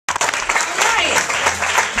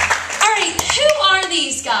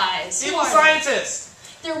these guys? Evil scientists.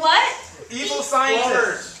 They're what? Evil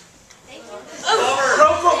scientists.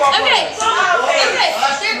 Okay.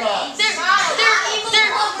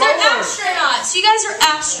 They're astronauts. You guys are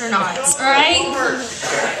astronauts, all right? Oh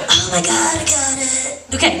my God, I got it.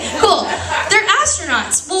 Okay, cool. They're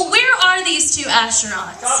astronauts. Well, where are these two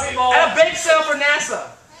astronauts? At a bake sale for NASA.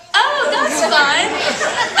 Oh, that's fun.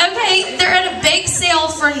 Okay, they're at a bake sale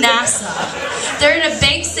for NASA. They're at a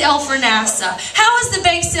bake sale for NASA. How is the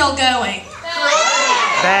bake sale going?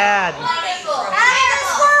 Bad.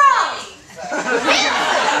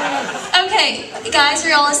 Okay, guys, are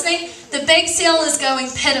y'all listening? The bake sale is going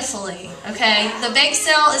pitifully, okay? The bake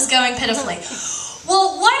sale is going pitifully.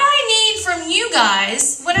 Well, what I need from you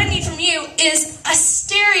guys, is a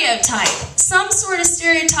stereotype. Some sort of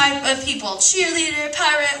stereotype of people. Cheerleader,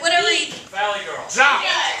 pirate, whatever. Valley girl. Jock.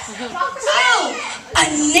 Oh, a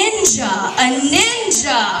ninja. A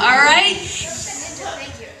ninja, all right?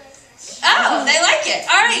 Oh, they like it.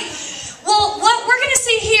 All right. Well, what we're going to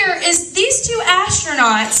see here is these two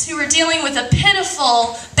astronauts who are dealing with a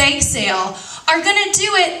pitiful bake sale are going to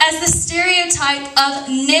do it as the stereotype of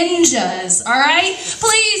ninjas, all right?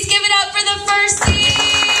 Please give it up for the first team.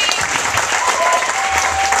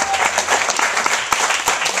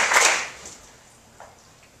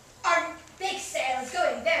 Our bake sale is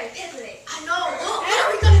going very pitifully. I know. What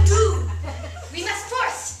are we going to do? We must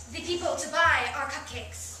force the people to buy our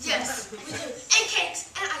cupcakes. Yes, we do. And cakes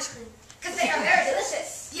and ice cream. Because they are very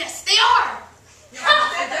delicious. Yes, they are. No,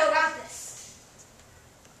 I don't want this.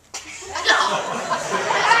 No.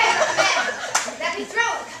 I recommend that we throw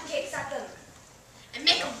the cupcakes at them. And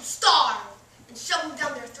make them starve. And shove them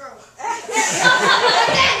down their throat. But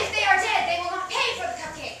then, if they are dead, they will not pay for the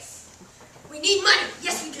cupcakes. We need money.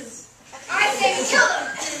 Yes, we do. I say we kill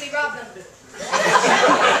them, and then we rob them.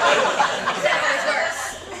 That always works.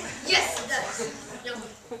 Yes, it does. No.